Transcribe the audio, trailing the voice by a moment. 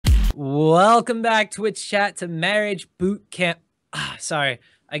Welcome back, Twitch chat, to Marriage Boot Camp. Sorry,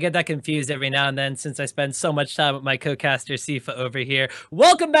 I get that confused every now and then since I spend so much time with my co-caster Sifa over here.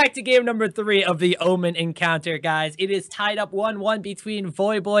 Welcome back to game number 3 of the Omen encounter, guys. It is tied up 1-1 between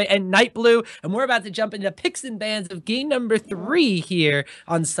Voyboy and Nightblue, and we're about to jump into picks and bans of game number 3 here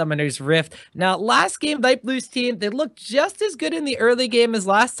on Summoner's Rift. Now, last game, Nightblue's team, they looked just as good in the early game as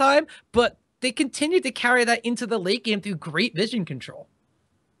last time, but they continued to carry that into the late game through great vision control.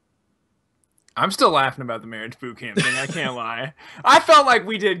 I'm still laughing about the marriage boot camp thing, I can't lie. I felt like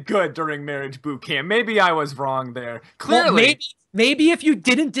we did good during marriage boot camp. Maybe I was wrong there. Clearly. Well, maybe if you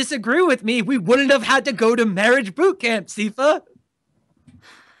didn't disagree with me, we wouldn't have had to go to marriage boot camp, Sifa.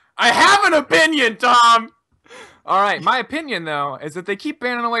 I have an opinion, Tom! Alright, my opinion, though, is that they keep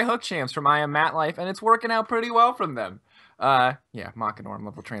banning away hook champs from I Am Mat Life, and it's working out pretty well from them. Yeah, Mach-and-Orm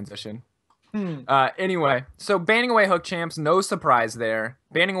level transition. Anyway, so banning away hook champs, no surprise there.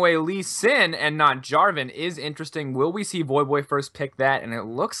 Banning away Lee Sin and not Jarvan is interesting. Will we see Voyboy first pick that? And it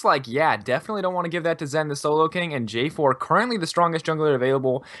looks like, yeah, definitely don't want to give that to Zen the Solo King. And J4, currently the strongest jungler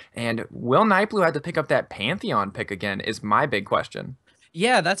available. And will Nightblue have to pick up that Pantheon pick again is my big question.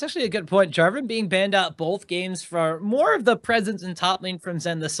 Yeah, that's actually a good point. Jarvan being banned out both games for more of the presence in top lane from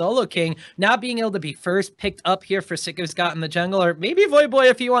Zen the Solo King, now being able to be first picked up here for Sick of Scott in the jungle, or maybe Voyboy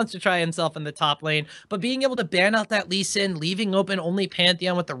if he wants to try himself in the top lane, but being able to ban out that Lee Sin, leaving open only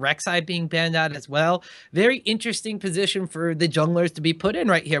Pantheon with the Rek'Sai being banned out as well. Very interesting position for the junglers to be put in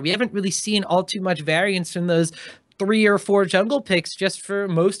right here. We haven't really seen all too much variance from those 3 or 4 jungle picks just for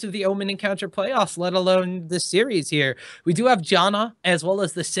most of the Omen encounter playoffs, let alone the series here. We do have Janna as well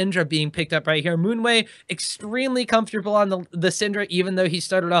as the Syndra being picked up right here. Moonway extremely comfortable on the Syndra, even though he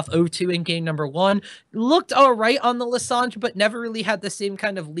started off 0-2 in game number 1. Looked all right on the Lissandra, but never really had the same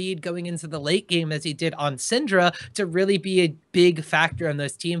kind of lead going into the late game as he did on Syndra to really be a big factor in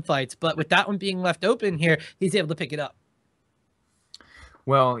those team fights. But with that one being left open here, he's able to pick it up.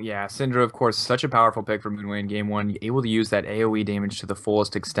 Well, yeah, Syndra, of course, such a powerful pick for Moonway in game 1, able to use that AoE damage to the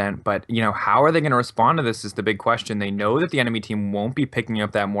fullest extent, but, you know, how are they going to respond to this is the big question. They know that the enemy team won't be picking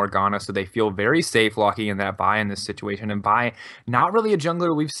up that Morgana, so they feel very safe locking in that Vi in this situation, and Vi, not really a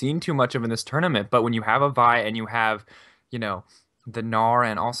jungler we've seen too much of in this tournament, but when you have a Vi and you have, you know, the Gnar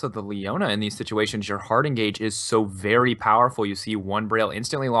and also the Leona in these situations, your hard engage is so very powerful. You see one Braille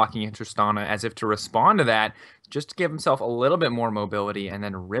instantly locking in Tristana as if to respond to that, just to give himself a little bit more mobility, and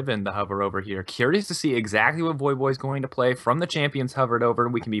then Riven the hover over here. Curious to see exactly what Voyboy is going to play from the champions hovered over.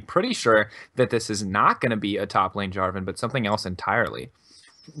 We can be pretty sure that this is not going to be a top lane Jarvan, but something else entirely.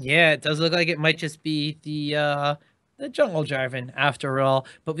 Yeah, it does look like it might just be the jungle Jarvan after all,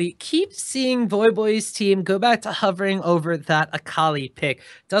 but we keep seeing Voyboy's team go back to hovering over that Akali pick.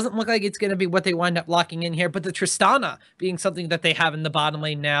 Doesn't look like it's going to be what they wind up locking in here, but the Tristana being something that they have in the bottom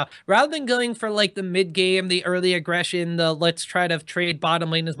lane now, rather than going for like the mid game, the early aggression, the let's try to trade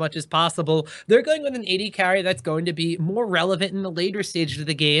bottom lane as much as possible, they're going with an AD carry that's going to be more relevant in the later stages of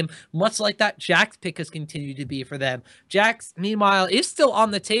the game, much like that Jax pick has continued to be for them. Jax, meanwhile, is still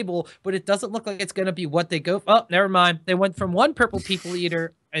on the table, but it doesn't look like it's going to be what they go for. Oh, never mind. They went from one purple people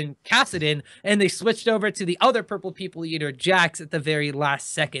eater and Kassadin, and they switched over to the other purple people eater, Jax, at the very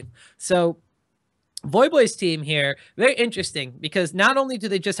last second. So Voyboy's team here, very interesting, because not only do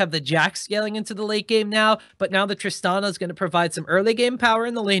they just have the Jax scaling into the late game now, but now the Tristana is going to provide some early game power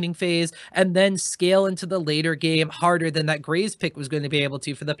in the laning phase, and then scale into the later game harder than that Graves pick was going to be able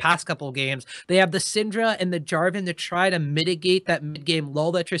to for the past couple of games. They have the Syndra and the Jarvan to try to mitigate that mid-game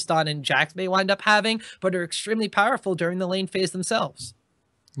lull that Tristana and Jax may wind up having, but are extremely powerful during the lane phase themselves.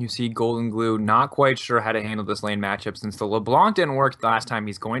 You see Golden Glue not quite sure how to handle this lane matchup since the LeBlanc didn't work last time.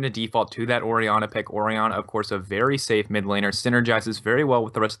 He's going to default to that Orianna pick. Orianna, of course, a very safe mid laner. Synergizes very well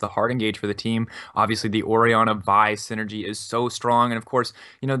with the rest of the hard engage for the team. Obviously, the Orianna Vi synergy is so strong. And of course,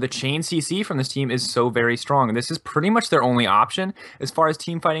 you know, the chain CC from this team is so very strong. And this is pretty much their only option as far as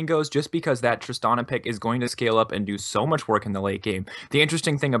team fighting goes, just because that Tristana pick is going to scale up and do so much work in the late game. The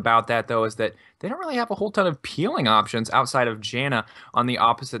interesting thing about that, though, is that they don't really have a whole ton of peeling options outside of Janna on the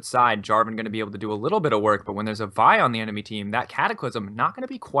opposite side. Jarvan going to be able to do a little bit of work, but when there's a Vi on the enemy team, that Cataclysm not going to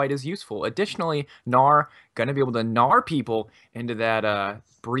be quite as useful. Additionally, Gnar going to be able to Gnar people into that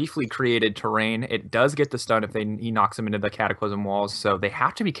briefly created terrain. It does get the stun if he knocks them into the Cataclysm walls, so they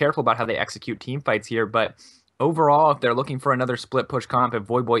have to be careful about how they execute team fights here, but overall, if they're looking for another split push comp, if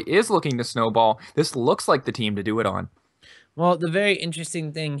Voyboy is looking to snowball, this looks like the team to do it on. Well, the very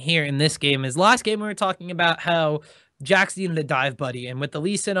interesting thing here in this game is last game we were talking about how Jack's needing the dive buddy, and with the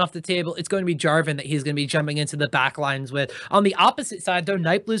Lee Sin off the table, it's going to be Jarvan that he's going to be jumping into the back lines with. On the opposite side, though,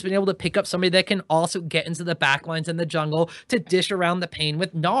 Nightblue's been able to pick up somebody that can also get into the back lines in the jungle to dish around the pain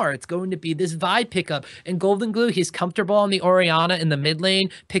with Gnar. It's going to be this vibe pickup. And Golden Glue, he's comfortable on the Orianna in the mid lane,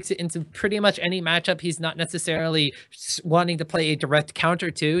 picks it into pretty much any matchup he's not necessarily wanting to play a direct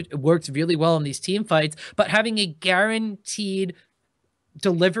counter to. It works really well in these team fights, but having a guaranteed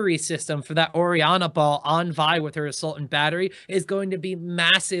delivery system for that Orianna ball on Vi with her Assault and Battery is going to be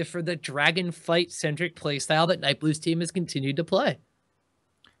massive for the Dragon Fight centric playstyle that Nightblue's team has continued to play.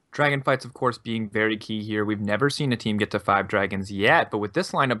 Dragon fights, of course, being very key here. We've never seen a team get to 5 dragons yet, but with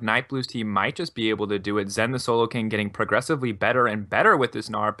this lineup, Nightblue's team might just be able to do it. Zen the Solo King getting progressively better and better with this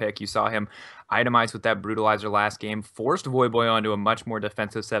Gnar pick. You saw him itemized with that Brutalizer last game, forced Voyboy onto a much more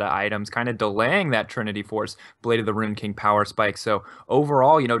defensive set of items, kind of delaying that Trinity Force, Blade of the Rune King power spike. So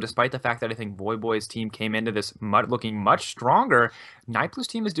overall, despite the fact that I think Voyboy's team came into this looking much stronger, Nightblue's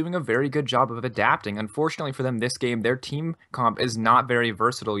team is doing a very good job of adapting. Unfortunately for them this game, their team comp is not very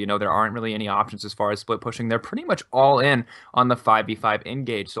versatile. There aren't really any options as far as split pushing. They're pretty much all in on the 5v5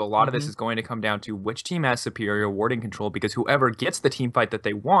 engage. So a lot of this is going to come down to which team has superior warding control, because whoever gets the team fight that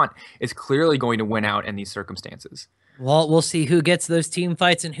they want is clearly going to win out in these circumstances. Well, we'll see who gets those team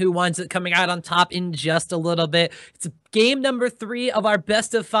fights and who winds up coming out on top in just a little bit. It's game number 3 of our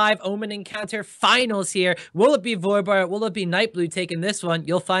best of 5 Omen Encounter finals here. Will it be Voyboy or will it be Nightblue taking this one?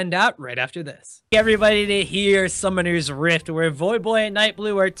 You'll find out right after this. Everybody to hear Summoner's Rift, where Voyboy and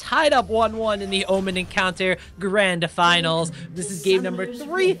Nightblue are tied up 1-1 in the Omen Encounter Grand Finals. This is game number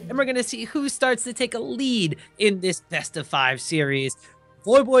 3, and we're going to see who starts to take a lead in this best of 5 series.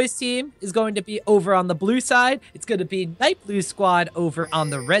 Voyboy's team is going to be over on the blue side. It's going to be Nightblue's squad over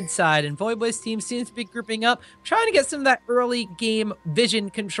on the red side. And Voyboy's team seems to be grouping up, trying to get some of that early game vision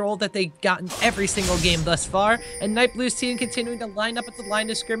control that they've gotten every single game thus far. And Nightblue's team continuing to line up at the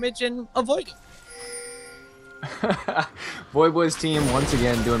line of scrimmage and avoid it. Voyboy's team, once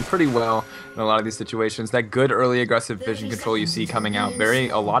again, doing pretty well in a lot of these situations. That good early aggressive vision control you see coming out.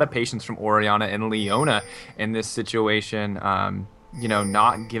 A lot of patience from Orianna and Leona in this situation.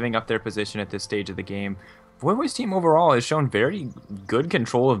 Not giving up their position at this stage of the game. Voyboy's team overall has shown very good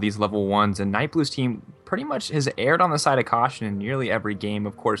control of these level 1s, and Nightblue's team pretty much has erred on the side of caution in nearly every game.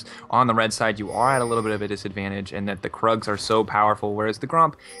 Of course, on the red side, you are at a little bit of a disadvantage, and that the Krugs are so powerful, whereas the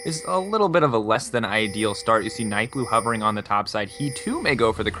Grump is a little bit of a less than ideal start. You see Nightblue hovering on the top side. He too may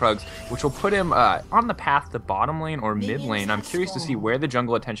go for the Krugs, which will put him on the path to bottom lane or mid lane. I'm curious to see where the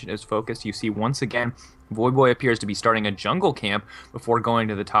jungle attention is focused. You see, once again, Voyboy appears to be starting a jungle camp before going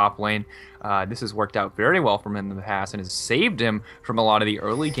to the top lane. This has worked out very well for him in the past and has saved him from a lot of the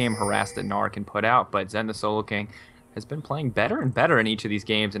early game harass that Gnar can put out. But Zen the Solo King has been playing better and better in each of these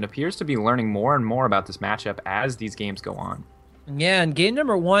games and appears to be learning more and more about this matchup as these games go on. Yeah, in game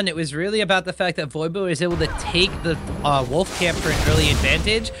number 1, it was really about the fact that Voyboy was able to take the Wolf Camp for an early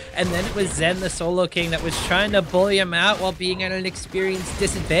advantage, and then it was Zen the Solo King that was trying to bully him out while being at an experienced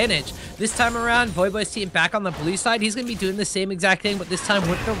disadvantage. This time around, Voyboy's team back on the blue side, he's going to be doing the same exact thing, but this time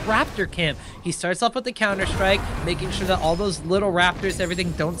with the Raptor Camp. He starts off with the Counter-Strike, making sure that all those little Raptors,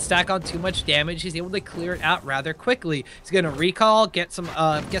 everything don't stack on too much damage. He's able to clear it out rather quickly. He's going to recall, get some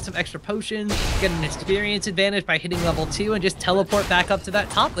extra potions, get an experience advantage by hitting level 2, and just teleport back up to that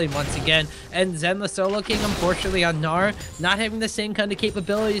top lane once again. And Zen the Solo King, unfortunately on Gnar, not having the same kind of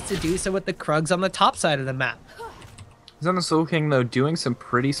capabilities to do so with the Krugs on the top side of the map. Zen the Solo King, though, doing some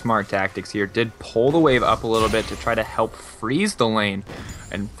pretty smart tactics here. Did pull the wave up a little bit to try to help freeze the lane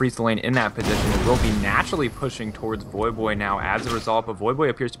in that position. It will be naturally pushing towards Voyboy now as a result, but Voyboy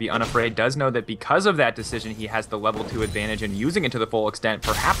appears to be unafraid, does know that because of that decision, he has the level 2 advantage and using it to the full extent.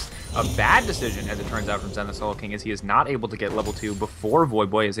 Perhaps a bad decision, as it turns out, from Zen the Solo King, as he is not able to get level 2 before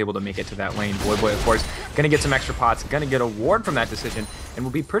Voyboy is able to make it to that lane. Voyboy, of course, going to get some extra pots, going to get a ward from that decision, and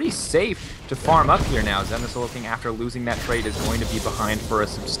will be pretty safe to farm up here now. Zen the Solo King, after losing that trade, is going to be behind for a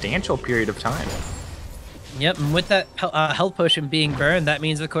substantial period of time. Yep, and with that health potion being burned, that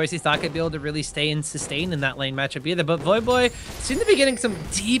means, of course, he's not going to be able to really stay and sustain in that lane matchup either. But Voyboy seemed to be getting some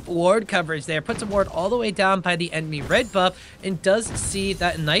deep ward coverage there. Puts a ward all the way down by the enemy red buff, and does see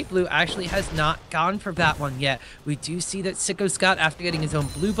that Nightblue actually has not gone for that one yet. We do see that Sicko Scott, after getting his own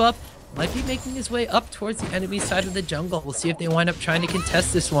blue buff, might be making his way up towards the enemy side of the jungle. We'll see if they wind up trying to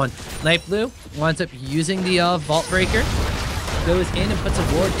contest this one. Nightblue winds up using the Vault Breaker. goes in and puts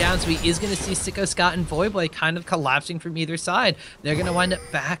a ward down, so he is going to see Sicko Scott and Voyboy kind of collapsing from either side. They're going to wind up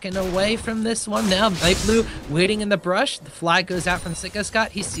backing away from this one now. Nightblue waiting in the brush. The flag goes out from Sicko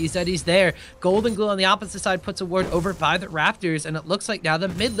Scott. He sees that he's there. Golden Glue on the opposite side puts a ward over by the Raptors, and it looks like now the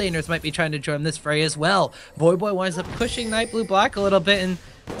mid laners might be trying to join this fray as well. Voyboy winds up pushing Nightblue black a little bit, and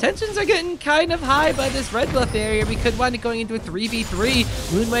tensions are getting kind of high by this red buff area. We could wind up going into a 3v3.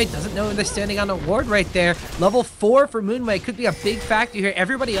 Moonway doesn't know they're standing on a ward right there. Level 4 for Moonway could be a big factor here.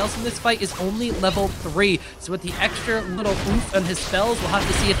 Everybody else in this fight is only level 3. So with the extra little oomph on his spells, we'll have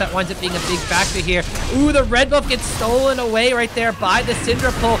to see if that winds up being a big factor here. Ooh, the red buff gets stolen away right there by the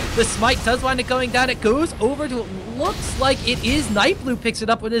Syndra pull. The smite does wind up going down. It goes over to, looks like it is Nightblue picks it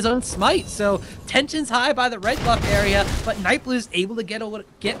up with his own smite. So tensions high by the red buff area, but Nightblue's able to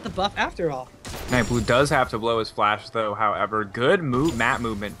get the buff after all. Nightblue does have to blow his flash though, however. Good map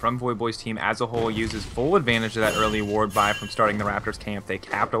movement from Voyboy's team as a whole, uses full advantage of that early ward buy from starting the Raptors camp. They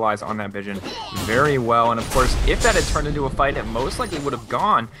capitalize on that vision very well, and of course, if that had turned into a fight, it most likely would have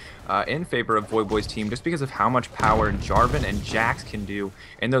gone in favor of Voyboy's team just because of how much power Jarvan and Jax can do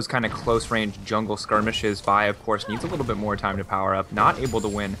in those kind of close-range jungle skirmishes. Vi, of course, needs a little bit more time to power up, not able to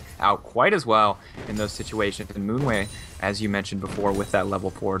win out quite as well in those situations, and Moonway, as you mentioned before, with that level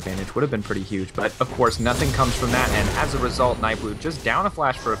 4 advantage would have been pretty huge, but of course nothing comes from that, and as a result, Nightblue just down a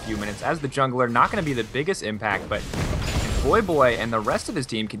flash for a few minutes as the jungler. Not going to be the biggest impact, but Voyboy and the rest of his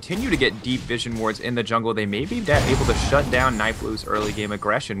team continue to get deep vision wards in the jungle. They may be able to shut down Nightblue's early game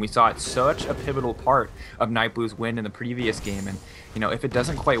aggression. We saw it such a pivotal part of Nightblue's win in the previous game, and if it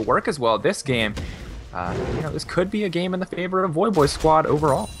doesn't quite work as well this game, this could be a game in the favor of Voyboy's squad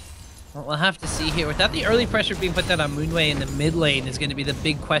overall. Well, we'll have to see here. Without the early pressure being put down on Moonway in the mid lane is going to be the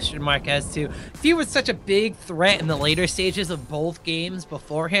big question mark as to if he was such a big threat in the later stages of both games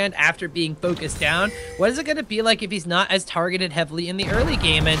beforehand after being focused down. What is it going to be like if he's not as targeted heavily in the early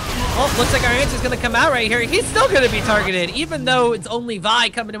game? And, oh, looks like our answer is going to come out right here. He's still going to be targeted, even though it's only Vi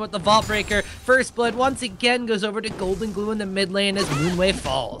coming in with the Vault Breaker. First Blood once again goes over to Golden Glue in the mid lane as Moonway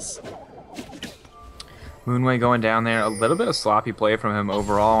falls. Moonway going down there, a little bit of sloppy play from him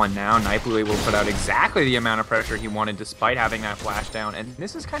overall, and now Nightblue able to put out exactly the amount of pressure he wanted despite having that flash down. And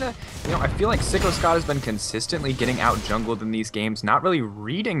this is kind of, I feel like Sicko Scott has been consistently getting out jungled in these games, not really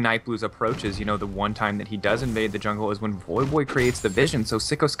reading Nightblue's approaches. The one time that he does invade the jungle is when Voyboy creates the vision, so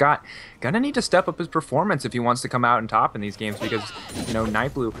Sicko Scott gonna need to step up his performance if he wants to come out and top in these games, because,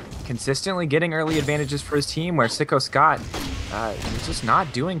 Nightblue consistently getting early advantages for his team, where Sicko Scott he's just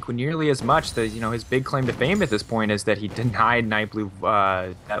not doing nearly as much. His big claim to fame at this point is that he denied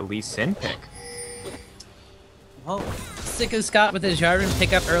Nightblue that Lee Sin pick. Well, Sicko Scott with his Jarvan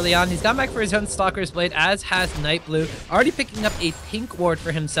pickup early on. He's gone back for his own Stalker's Blade, as has Nightblue. Already picking up a pink ward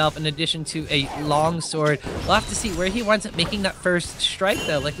for himself in addition to a long sword. We'll have to see where he winds up making that first strike,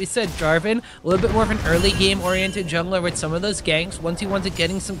 though. Like we said, Jarvan, a little bit more of an early game-oriented jungler with some of those ganks. Once he winds up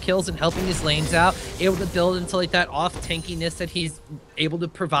getting some kills and helping his lanes out, able to build into like that off-tankiness that he's able to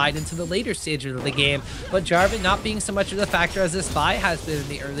provide into the later stages of the game. But Jarvan not being so much of a factor as this Vi has been in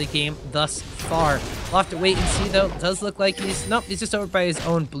the early game thus far. We'll have to wait and see, though. It does look like he's just over by his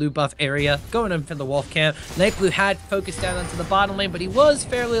own blue buff area, going in for the wolf camp. Nightblue had focused down onto the bottom lane, but he was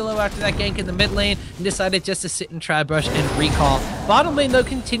fairly low after that gank in the mid lane and decided just to sit and try brush and recall. Bottom lane, though,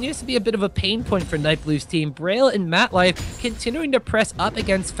 continues to be a bit of a pain point for Nightblue's team. Braille and Matlife continuing to press up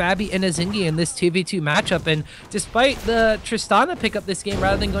against Fabi and Azingi in this 2v2 matchup, and despite the Tristana pickup this game,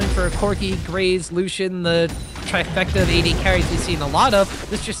 rather than going for a Corki, Graze, Lucian, the trifecta of AD carries we've seen a lot of,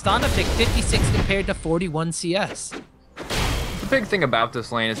 this Tristana pick 56 compared to 41 CS. The big thing about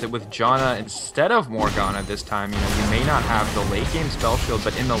this lane is that with Janna instead of Morgana this time, you may not have the late game spell shield,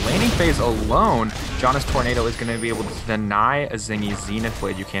 but in the laning phase alone, Janna's Tornado is going to be able to deny Azingi's Zenith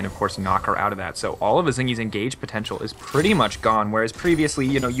Blade. You can, of course, knock her out of that. So all of Azingi's engage potential is pretty much gone, whereas previously,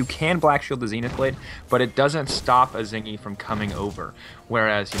 you can Black Shield the Zenith Blade, but it doesn't stop Azingi from coming over.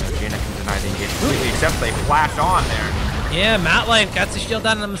 Whereas, Janna can deny the engage completely, except they flash on there. Yeah, Matlife got the shield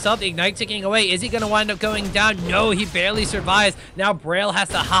down on himself. The Ignite ticking away. Is he going to wind up going down? No, he barely survives. Now Braille has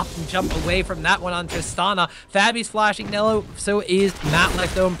to hop and jump away from that one on Tristana. Fabi's flashing Nello, so is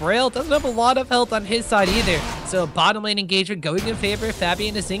Matlife, though. And Braille doesn't have a lot of health on his side either. So bottom lane engagement going in favor of Fabi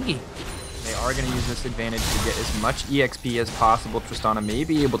and Azingi. They are going to use this advantage to get as much EXP as possible. Tristana may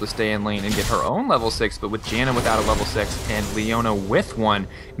be able to stay in lane and get her own level 6, but with Janna without a level 6 and Leona with one,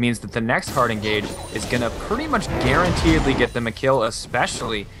 means that the next hard engage is going to pretty much guaranteedly get them a kill,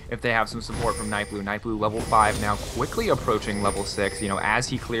 especially if they have some support from Nightblue. Nightblue level 5 now quickly approaching level 6. As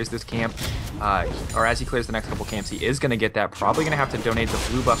he clears this camp, or as he clears the next couple camps, he is going to get that. Probably going to have to donate the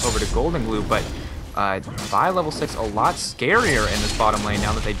blue buff over to Golden Glue, but Vi level 6 a lot scarier in this bottom lane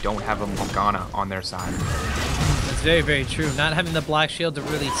now that they don't have a Morgana on their side. That's very, very true. Not having the Black Shield to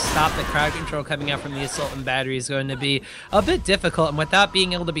really stop the crowd control coming out from the Assault and Battery is going to be a bit difficult. And without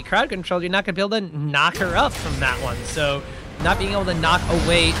being able to be crowd controlled, you're not going to be able to knock her up from that one. So not being able to knock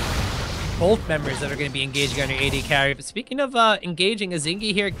away both members that are going to be engaging on your AD carry. But speaking of engaging,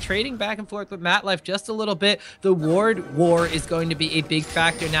 Azingi here trading back and forth with MatLife just a little bit. The ward war is going to be a big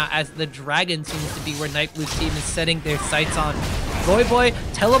factor now, as the Dragon seems to be where Nightblue's team is setting their sights on. Voyboy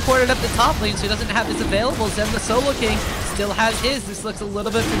teleported up the top lane, so he doesn't have his availables. Then the Solo King still has his. This looks a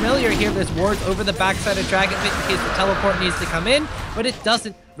little bit familiar here. There's wards over the backside of Dragon Pit in case the teleport needs to come in, but it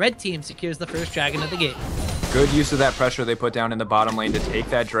doesn't. Red team secures the first Dragon of the game. Good use of that pressure they put down in the bottom lane to take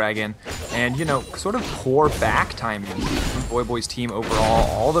that Dragon. And, you know, sort of poor back timing from Voyboy's team overall.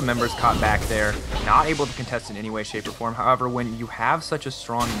 All the members caught back there, not able to contest in any way, shape, or form. However, when you have such a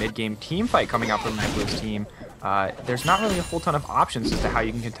strong mid-game team fight coming out from Nightblue's team, there's not really a whole ton of options as to how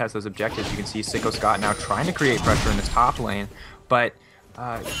you can contest those objectives. You can see Sicko Scott now trying to create pressure in his top lane, but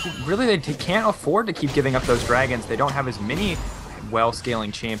really they can't afford to keep giving up those Dragons. They don't have as many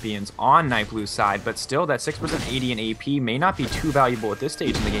well-scaling champions on Nightblue's side, but still that 6% AD and AP may not be too valuable at this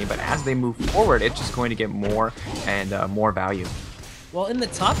stage in the game, but as they move forward, it's just going to get more and more value. Well, in the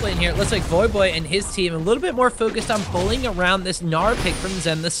top lane here, it looks like Voyboy and his team a little bit more focused on bullying around this Gnar pick from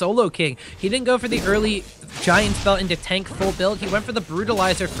Zen, the Solo King. He didn't go for the early Giant Spell into tank full build. He went for the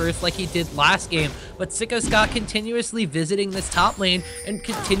Brutalizer first like he did last game, but Sicko Scott continuously visiting this top lane and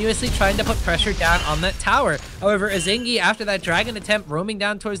continuously trying to put pressure down on that tower. However, Azingi, after that Dragon attempt, roaming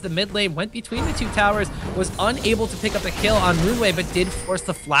down towards the mid lane, went between the two towers, was unable to pick up a kill on Runeway, but did force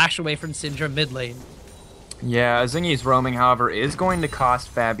the flash away from Syndra mid lane. Yeah, Azingi's roaming, however, is going to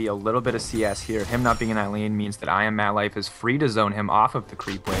cost Fabi a little bit of CS here. Him not being in that lane means that MatLife is free to zone him off of the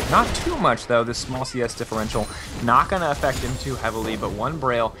creep wave. Not too much, though. This small CS differential not going to affect him too heavily, but one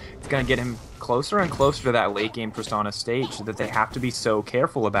Braille is going to get him closer and closer to that late game Tristana stage that they have to be so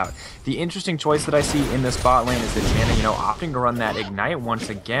careful about. The interesting choice that I see in this bot lane is that Janna, opting to run that Ignite once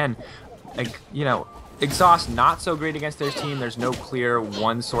again. Exhaust not so great against their team. There's no clear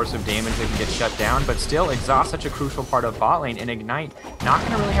one source of damage that can get shut down, but still Exhaust such a crucial part of bot lane, and Ignite not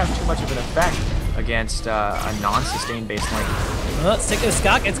going to really have too much of an effect against a non-sustained base lane. Well, Sicko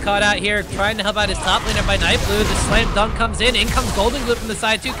Scott gets caught out here trying to help out his top laner by Nightblue. The slam dunk comes in comes Golden Glue from the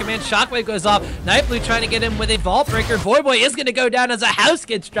side too. Command Shockwave goes off. Nightblue trying to get him with a Vault Breaker. Voyboy is going to go down as a house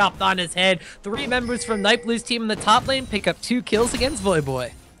gets dropped on his head. 3 members from Nightblue's team in the top lane pick up 2 kills against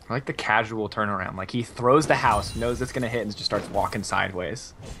Voyboy. I like the casual turnaround. Like, he throws the house, knows it's going to hit, and just starts walking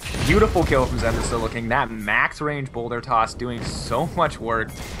sideways. Beautiful kill from Zen the Solo King. That max range boulder toss doing so much work.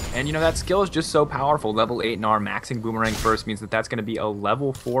 And, that skill is just so powerful. Level 8 Gnar maxing Boomerang first means that that's going to be a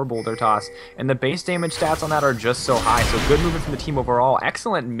level 4 boulder toss. And the base damage stats on that are just so high. So good movement from the team overall.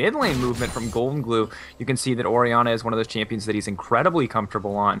 Excellent mid lane movement from Golden Glue. You can see that Orianna is one of those champions that he's incredibly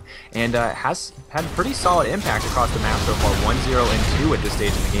comfortable on. And has had pretty solid impact across the map so far. 1-0 and 2 at this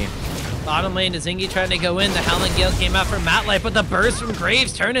stage in the game. Bottom lane, Azingi trying to go in. The Howling Gale came out from MatLife, but the burst from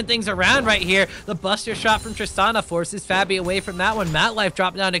Graves turning things around right here. The Buster shot from Tristana forces Fabi away from that one. MatLife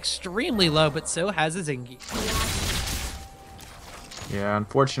dropped down extremely low, but so has Azingi. Yeah,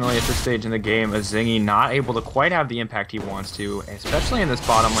 unfortunately at this stage in the game, Azingi not able to quite have the impact he wants to, especially in this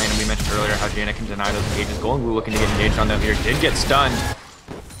bottom lane. And we mentioned earlier how Janna can deny those engages. Golden Glue looking to get engaged on them here. Did get stunned.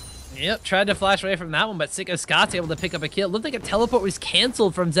 Yep, tried to flash away from that one, but Sicko Scott's able to pick up a kill. Looked like a teleport was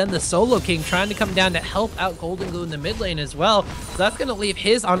canceled from Zen the Solo King, trying to come down to help out Golden Glue in the mid lane as well. So that's going to leave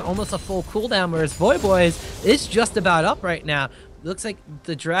his on almost a full cooldown, whereas Voyboy's is just about up right now. Looks like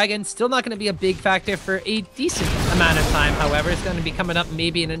the Dragon still not going to be a big factor for a decent amount of time. However, it's going to be coming up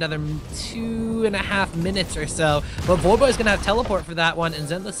maybe in another 2.5 minutes or so. But Voyboy's going to have teleport for that one, and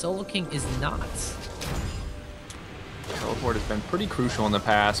Zen the Solo King is not. Teleport has been pretty crucial in the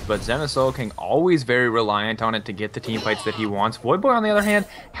past, but Zen the Solo King always very reliant on it to get the team fights that he wants. Voyboy, on the other hand,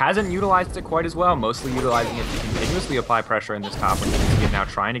 hasn't utilized it quite as well, mostly utilizing it to continuously apply pressure in this top lane. He's now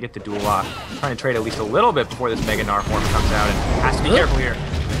trying to get the duel off, trying to trade at least a little bit before this Mega Gnar form comes out, and has to be careful here.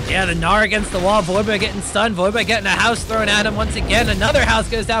 Yeah, the Gnar against the wall. Voyboy getting stunned. Voyboy getting a house thrown at him once again. Another house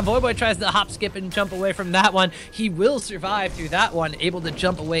goes down. Voyboy tries to hop, skip, and jump away from that one. He will survive through that one, able to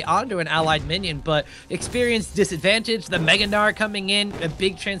jump away onto an allied minion, but experience disadvantage. The Mega Gnar coming in, a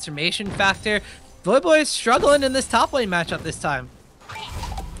big transformation factor. Voyboy is struggling in this top lane matchup this time.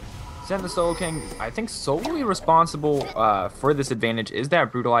 Zen the Solo King, I think solely responsible for this advantage is that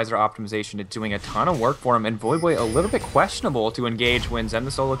Brutalizer optimization. It's doing a ton of work for him, and Voyboy a little bit questionable to engage when Zen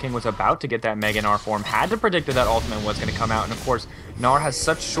the Solo King was about to get that Mega Gnar form. Had to predict that ultimate was going to come out, and of course, Gnar has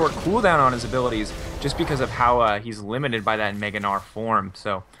such short cooldown on his abilities just because of how he's limited by that Mega Gnar form.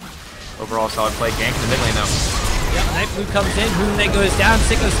 So, overall solid play. Gank in the mid lane though. Yep, Nightblue comes in, Moonlight goes down,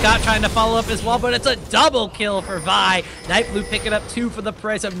 Sicko Scott trying to follow up as well, but it's a double kill for Vi. Nightblue picking up 2 for the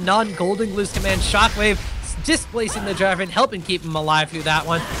price of none. Golden Glue's command Shockwave displacing the Draven, helping keep him alive through that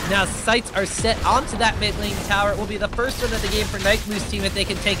one. Now sights are set onto that mid lane tower. It will be the first one of the game for Nightblue's team if they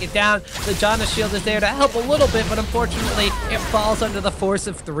can take it down. The Janna shield is there to help a little bit, but unfortunately it falls under the force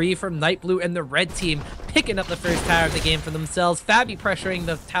of 3 from Nightblue and the red team, picking up the first tower of the game for themselves. Fabi pressuring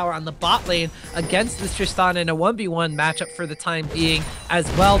the tower on the bot lane against this Tristana in a 1v1 matchup for the time being as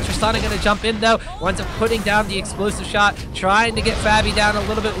well. Tristana gonna jump in though, winds up putting down the explosive shot, trying to get Fabi down a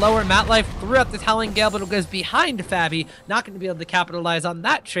little bit lower. Matlife threw up the Telling Gale, but it goes behind Fabi, not going to be able to capitalize on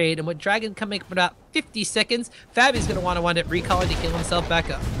that trade, and with Dragon coming up about 50 seconds, Fabi's going to want to wind up recalling to heal himself back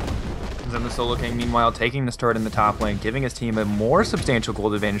up. Zen the Solo King, meanwhile, taking this turret in the top lane, giving his team a more substantial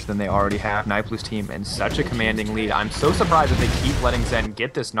gold advantage than they already have. Nightblue's team in such a commanding lead. I'm so surprised that they keep letting Zen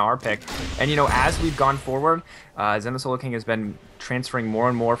get this Gnar pick. And, you know, as we've gone forward, Zen the Solo King has been transferring more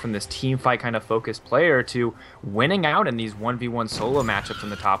and more from this team fight kind of focused player to winning out in these 1v1 solo matchups in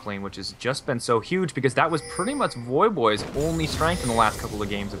the top lane, which has just been so huge because that was pretty much Voyboy's only strength in the last couple of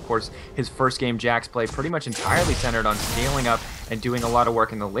games. Of course, his first game Jax play pretty much entirely centered on scaling up and doing a lot of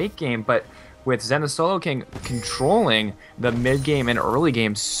work in the late game, but with Zen the Solo King controlling the mid game and early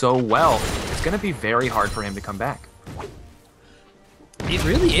game so well, it's going to be very hard for him to come back. It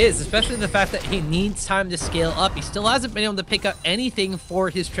really is, especially the fact that he needs time to scale up. He still hasn't been able to pick up anything for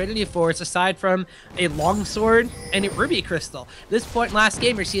his Trinity Force aside from a Longsword and a Ruby Crystal. At this point last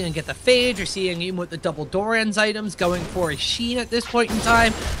game, you're seeing him get the Phage, you're seeing him with the double Doran's items, going for a Sheen at this point in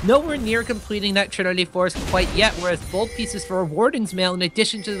time. Nowhere near completing that Trinity Force quite yet, whereas both pieces for Warden's Mail, in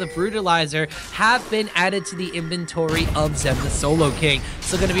addition to the Brutalizer, have been added to the inventory of Zen the Solo King.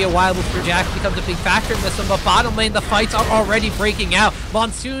 Still going to be a while before Jax becomes a big factor in this one, but bottom lane, the fights are already breaking out.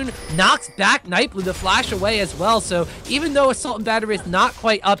 Monsoon knocks back Nightblue to flash away as well, so even though Assault and Battery is not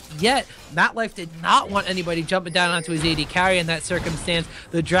quite up yet, Matlife did not want anybody jumping down onto his AD carry in that circumstance.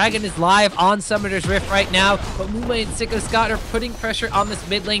 The Dragon is live on Summoner's Rift right now, but Moonlight and Sicko Scott are putting pressure on this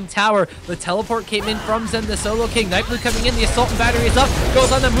mid lane tower. The teleport came in from Zen the Solo King. Nightblue coming in, the Assault and Battery is up,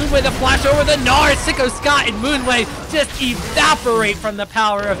 goes on the Moonway, the flash over the Gnar. Sicko Scott and Moonway just evaporate from the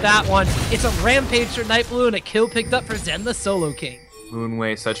power of that one. It's a rampage for Nightblue and a kill picked up for Zen the Solo King.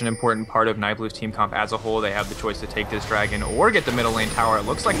 Moonway, such an important part of Nightblue's team comp as a whole. They have the choice to take this Dragon or get the middle lane tower. It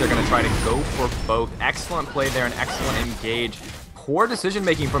looks like they're going to try to go for both. Excellent play there and excellent engage. Poor decision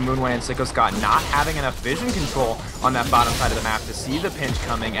making from Moonway and Sicko Scott, not having enough vision control on that bottom side of the map to see the pinch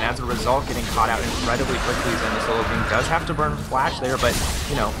coming, and as a result getting caught out incredibly quickly. Zen the Solo King does have to burn flash there, but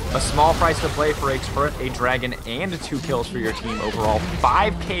you know, a small price to play for a Dragon and 2 kills for your team overall.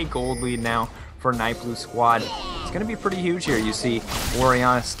 5k gold lead now for Nightblue squad. It's going to be pretty huge here. You see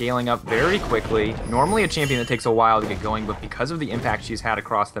Orianna scaling up very quickly. Normally a champion that takes a while to get going, but because of the impact she's had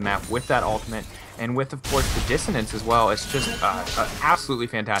across the map with that ultimate, and with, of course, the dissonance as well, it's just an absolutely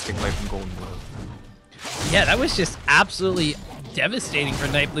fantastic play from Golden Glue. Yeah, that was just absolutely devastating for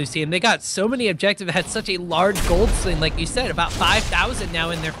Nightblue's team. They got so many objectives, had such a large gold sling, like you said, about 5,000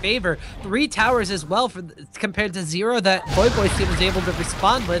 now in their favor. 3 towers as well for compared to 0 that Voyboy's team was able to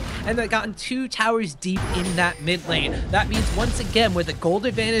respond with, and they've gotten 2 towers deep in that mid lane. That means once again, with the gold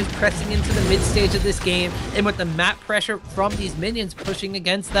advantage pressing into the mid stage of this game, and with the map pressure from these minions pushing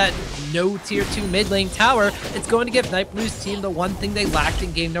against that no tier 2 mid lane tower, it's going to give Nightblue's team the one thing they lacked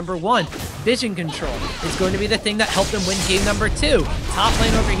in game number 1. Vision control. It's going to be the thing that helped them win game number 2. Top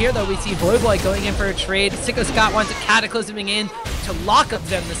lane over here, though, we see Voyboy going in for a trade. Sicko Scott wants a Cataclysming in to lock up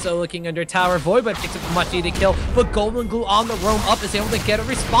Zen the Solo King under tower. Voyboy picks up a much needed kill, but Golden Glue on the roam up is able to get a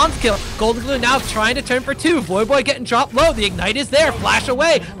response kill. Golden Glue now trying to turn for 2. Voyboy getting dropped low. The Ignite is there. Flash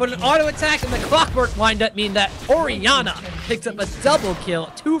away, but an auto attack and the Clockwork wind up mean that Orianna picks up a double kill.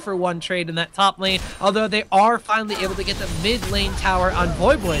 2-for-1 trade in that top lane, although they are finally able to get the mid lane tower on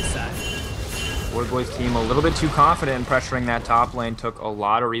Voyboy's side. Voyboy's team a little bit too confident in pressuring that top lane. Took a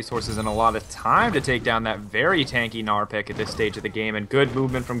lot of resources and a lot of time to take down that very tanky Gnar pick at this stage of the game, and good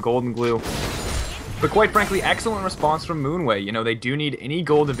movement from Golden Glue. But quite frankly, excellent response from Moonway. You know, they do need any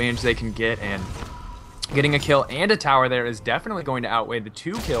gold advantage they can get, and getting a kill and a tower there is definitely going to outweigh the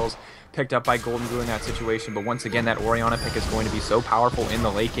 2 kills picked up by Golden Glue in that situation. But once again, that Orianna pick is going to be so powerful in the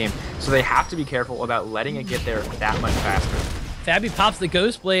late game, so they have to be careful about letting it get there that much faster. Fabi pops the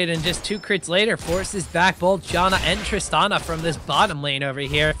Ghost Blade, and just 2 crits later forces back both Janna and Tristana from this bottom lane over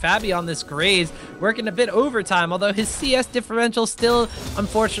here. Fabi on this Graze working a bit overtime, although his CS differential still,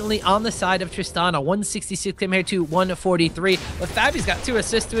 unfortunately, on the side of Tristana. 166 compared to 143. But Fabi's got 2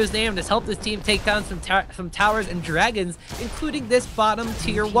 assists to his name and has helped his team take down some towers and dragons, including this bottom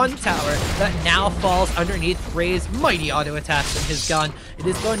tier 1 tower that now falls underneath Graze's mighty auto attack from his gun. It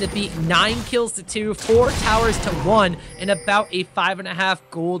is going to be 9 kills to 2, 4 towers to 1, and about a 5.5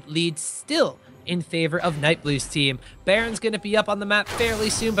 gold lead still in favor of Nightblue's team. Baron's going to be up on the map fairly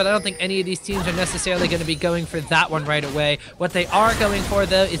soon, but I don't think any of these teams are necessarily going to be going for that one right away. What they are going for,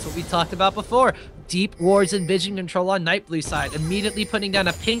 though, is what we talked about before. Deep wards and vision control on Nightblue's side, immediately putting down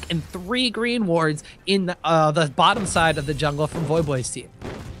a pink and 3 green wards in the bottom side of the jungle from Voyboy's team.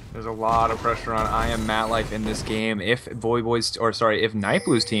 There's a lot of pressure on I Am Matlife in this game. If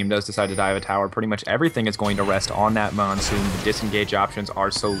Nightblue's team does decide to dive a tower, pretty much everything is going to rest on that Monsoon. The disengage options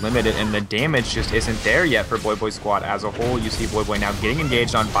are so limited, and the damage just isn't there yet for Voyboy's squad as a whole. You see Voyboy now getting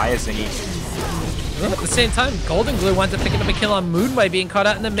engaged on by Zingy. At the same time, Golden Glue winds up picking up a kill on Moon by being caught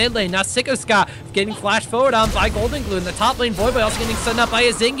out in the mid lane. Now Sicko Scott getting flashed forward on by Golden Glue. In the top lane, Voyboy also getting stunned up by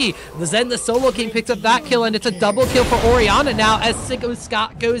a Zingy. The Zen, the Solo King, picks up that kill, and it's a double kill for Orianna now as Sicko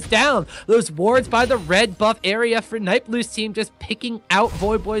Scott goes down. Those wards by the red buff area for Nightblue's team just picking out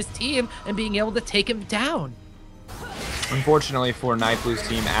Voyboy's team and being able to take him down. Unfortunately for Nightblue's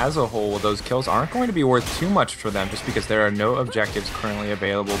team as a whole, those kills aren't going to be worth too much for them just because there are no objectives currently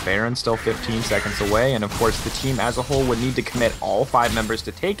available. Baron's still 15 seconds away, and of course the team as a whole would need to commit all 5 members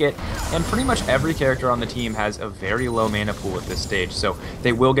to take it, and pretty much every character on the team has a very low mana pool at this stage, so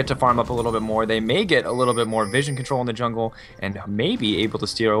they will get to farm up a little bit more. They may get a little bit more vision control in the jungle and may be able to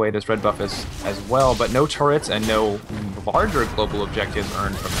steer away this red buff as well, but no turrets and no larger global objectives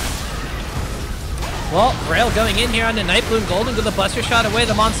earned from that. Well, Braille going in here on the Nightblue and Golden with the Buster Shot away.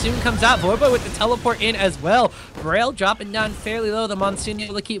 The Monsoon comes out. Voyboy with the teleport in as well. Braille dropping down fairly low. The Monsoon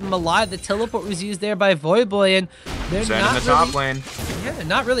able to keep him alive. The teleport was used there by Voyboy, and they're Zen not in the top lane. Yeah, they're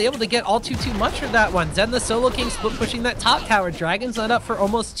not really able to get all too much for that one. Zen the Solo King split pushing that top tower. Dragon's not up for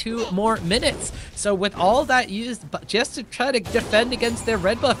almost 2 more minutes. So with all that used just to try to defend against their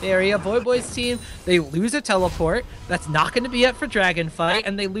red buff area, Voyboy's team, they lose a teleport. That's not going to be up for Dragon Fight,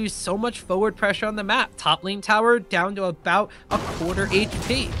 and they lose so much forward pressure on the map. Top lane tower down to about a quarter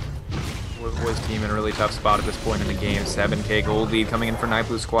HP. Voyboy's team in a really tough spot at this point in the game. 7k gold lead coming in for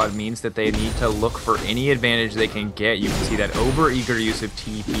Nightblue squad means that they need to look for any advantage they can get. You can see that over-eager use of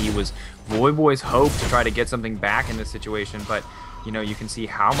TP was Voyboy's hope to try to get something back in this situation, but you know, you can see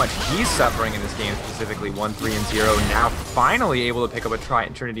how much he's suffering in this game, specifically 1-3-0. Now finally able to pick up a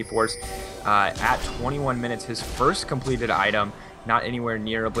Trinity Force at 21 minutes, his first completed item. Not anywhere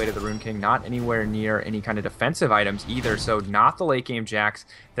near a Blade of the Rune King, not anywhere near any kind of defensive items either, so not the late game Jax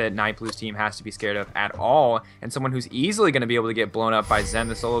that Nightblue's team has to be scared of at all, and someone who's easily going to be able to get blown up by Zen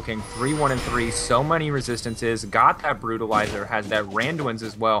the Solo King. 3-1-3, so many resistances, got that Brutalizer, has that Randuin's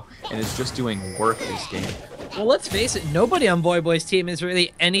as well, and is just doing work this game. Well, let's face it, nobody on Voyboy's team is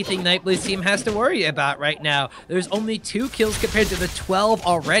really anything Nightblue's team has to worry about right now. There's only 2 kills compared to the 12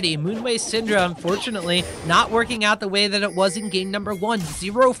 already. Moonway Syndra, unfortunately, not working out the way that it was in game number 1.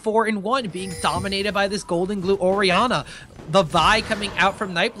 0-4-1, being dominated by this Golden Glue Orianna. The Vi coming out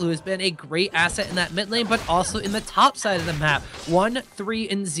from Nightblue has been a great asset in that mid lane, but also in the top side of the map.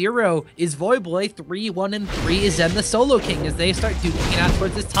 1-3-0 is Voyboy, 3-1-3 is Zen the Solo King as they start duking it out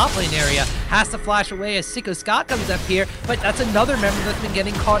towards this top lane area. Has to flash away as Sicko Scott comes up here, but that's another member that's been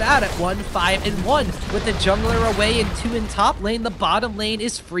getting caught out at 1-5-1. With the jungler away and 2 in top lane, the bottom lane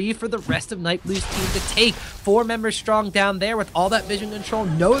is free for the rest of Nightblue's team to take. 4 members strong down there with all that vision control.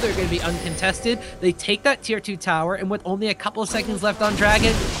 Know they're going to be uncontested. They take that tier 2 tower, and with only a couple of seconds left on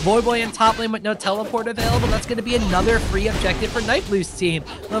Dragon, Voyboy in top lane with no teleport available, that's going to be another free objective for Nightblue's team.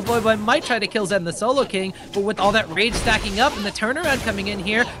 Now Voyboy might try to kill Zen the Solo King, but with all that rage stacking up and the turnaround coming in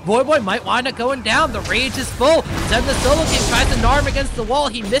here, Voyboy might wind up going down. The rage is full. Zen the Solo King tries to gnar him against the wall.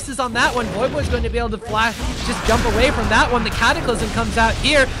 He misses on that one. Voyboy's going to be able to flash, just jump away from that one. The Cataclysm comes out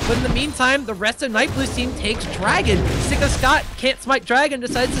here, but in the meantime, the rest of Nightblue's team takes Dragon. Sicko Scott can't smite Dragon,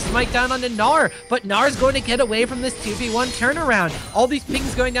 decides to smite down onto Gnar, but Gnar's going to get away from this 2v1 turnaround. All these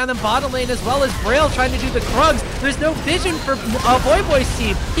pings going down in bottom lane, as well as Braille trying to do the Krugs. There's no vision for Voyboy's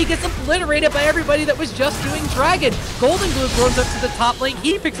team. He gets obliterated by everybody that was just doing Dragon. Golden Glue grows up to the top lane.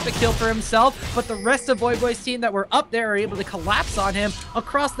 He picks up a kill for himself, but the rest of Voyboy's team that were up there are able to collapse on him.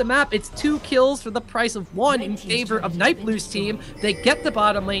 Across the map, it's 2 kills for the price of 1 in favor of Nightblue's team. They get the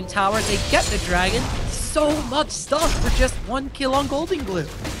bottom lane tower. They get the Dragon. So much stuff for just 1 kill on Golden Glue.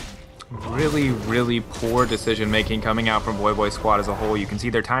 Really, really poor decision making coming out from Voyboy squad as a whole. You can see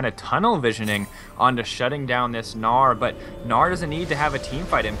they're kind of tunnel visioning onto shutting down this Gnar, but Gnar doesn't need to have a team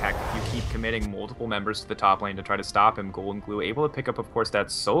fight impact if you keep committing multiple members to the top lane to try to stop him. Golden Glue able to pick up, of course,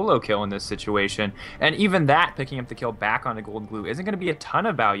 that solo kill in this situation, and even that, picking up the kill back onto Golden Glue, isn't going to be a ton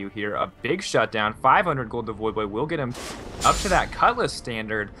of value here. A big shutdown, 500 gold to Voyboy will get him up to that Cutlass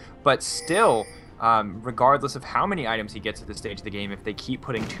standard, but still, regardless of how many items he gets at this stage of the game, if they keep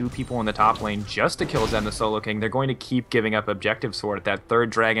putting 2 people in the top lane just to kill Zen the Solo King, they're going to keep giving up objective sword. That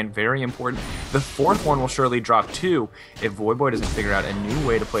 3rd dragon, very important. The 4th one will surely drop too if Voyboy doesn't figure out a new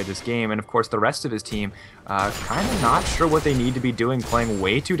way to play this game. And of course, the rest of his team, kind of not sure what they need to be doing, playing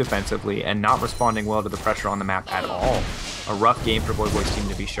way too defensively and not responding well to the pressure on the map at all. A rough game for Voyboy's team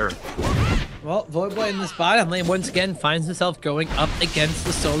to be sure. Well, Voyboy in this bottom lane once again finds himself going up against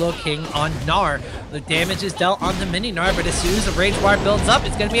the Solo King on Gnar. The damage is dealt on the mini Gnar, but as soon as the Rage Ward builds up,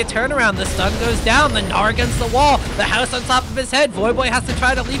 it's going to be a turnaround. The stun goes down, the Gnar against the wall, the house on top of his head. Voyboy has to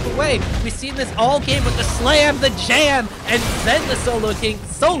try to leap away. We've seen this all game with the slam, the jam, and then the Solo King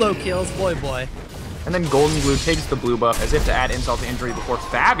solo kills Voyboy. And then Golden Glue takes the blue buff as if to add insult to injury before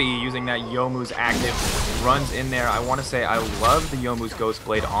Fabi, using that Youmuu's active, runs in there. I want to say I love the Youmuu's Ghost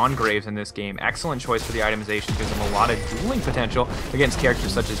Blade on Graves in this game. Excellent choice for the itemization. Gives him a lot of dueling potential against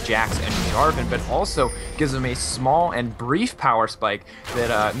characters such as Jax and Jarvan, but also gives him a small and brief power spike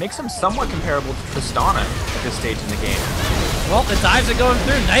that makes him somewhat comparable to Tristana at this stage in the game. Well, the dives are going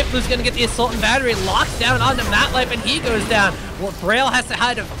through. Nightblue's going to get the Assault and Battery, locks down onto Matlife, and he goes down. Well, Braille has to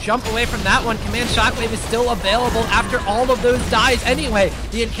kind of jump away from that one. Command Shockwave is still available after all of those dives anyway.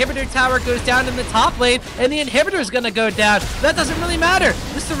 The Inhibitor Tower goes down in the top lane, and the Inhibitor's going to go down. That doesn't really matter.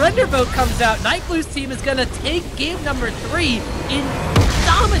 The Surrender Vote comes out. Nightblue's team is going to take game number 3 in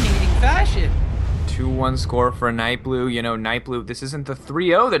dominating fashion. 2-1 score for Nightblue. You know, Nightblue, this isn't the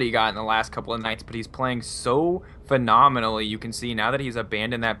 3-0 that he got in the last couple of nights, but he's playing so phenomenally. You can see now that he's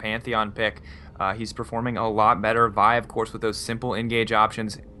abandoned that Pantheon pick, he's performing a lot better. Vi, of course, with those simple engage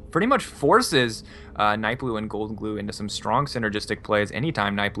options, pretty much forces Nightblue and Golden Glue into some strong synergistic plays.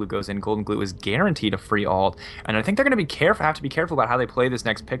 Anytime Nightblue goes in, Golden Glue is guaranteed a free ult. And I think they're going to have to be careful about how they play this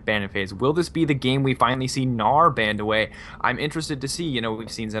next pick ban phase. Will this be the game we finally see Gnar banned away? I'm interested to see. You know,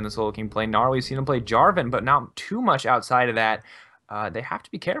 we've seen Zen the Solo King play Gnar, we've seen him play Jarvan, but not too much outside of that. They have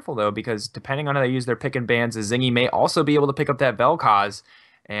to be careful, though, because depending on how they use their pick and bans, Zingy may also be able to pick up that Vel'Koz,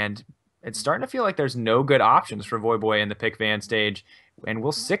 and it's starting to feel like there's no good options for Voyboy in the pick ban stage. And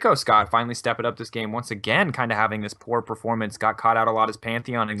will Sicko Scott finally step it up this game once again, kind of having this poor performance, got caught out a lot as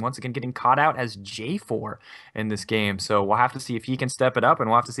Pantheon, and once again getting caught out as J4 in this game. So we'll have to see if he can step it up, and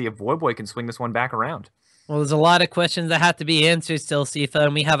we'll have to see if Voyboy can swing this one back around. Well, there's a lot of questions that have to be answered still, Sifa,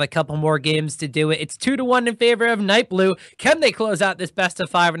 and we have a couple more games to do it. It's 2-1 in favor of Nightblue. Can they close out this best of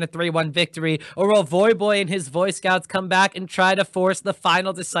 5 in a 3-1 victory, or will Voyboy and his Voice Scouts come back and try to force the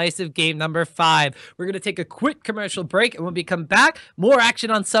final decisive game number 5? We're going to take a quick commercial break, and when we come back, more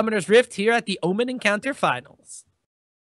action on Summoner's Rift here at the OMEN Encounter Finals.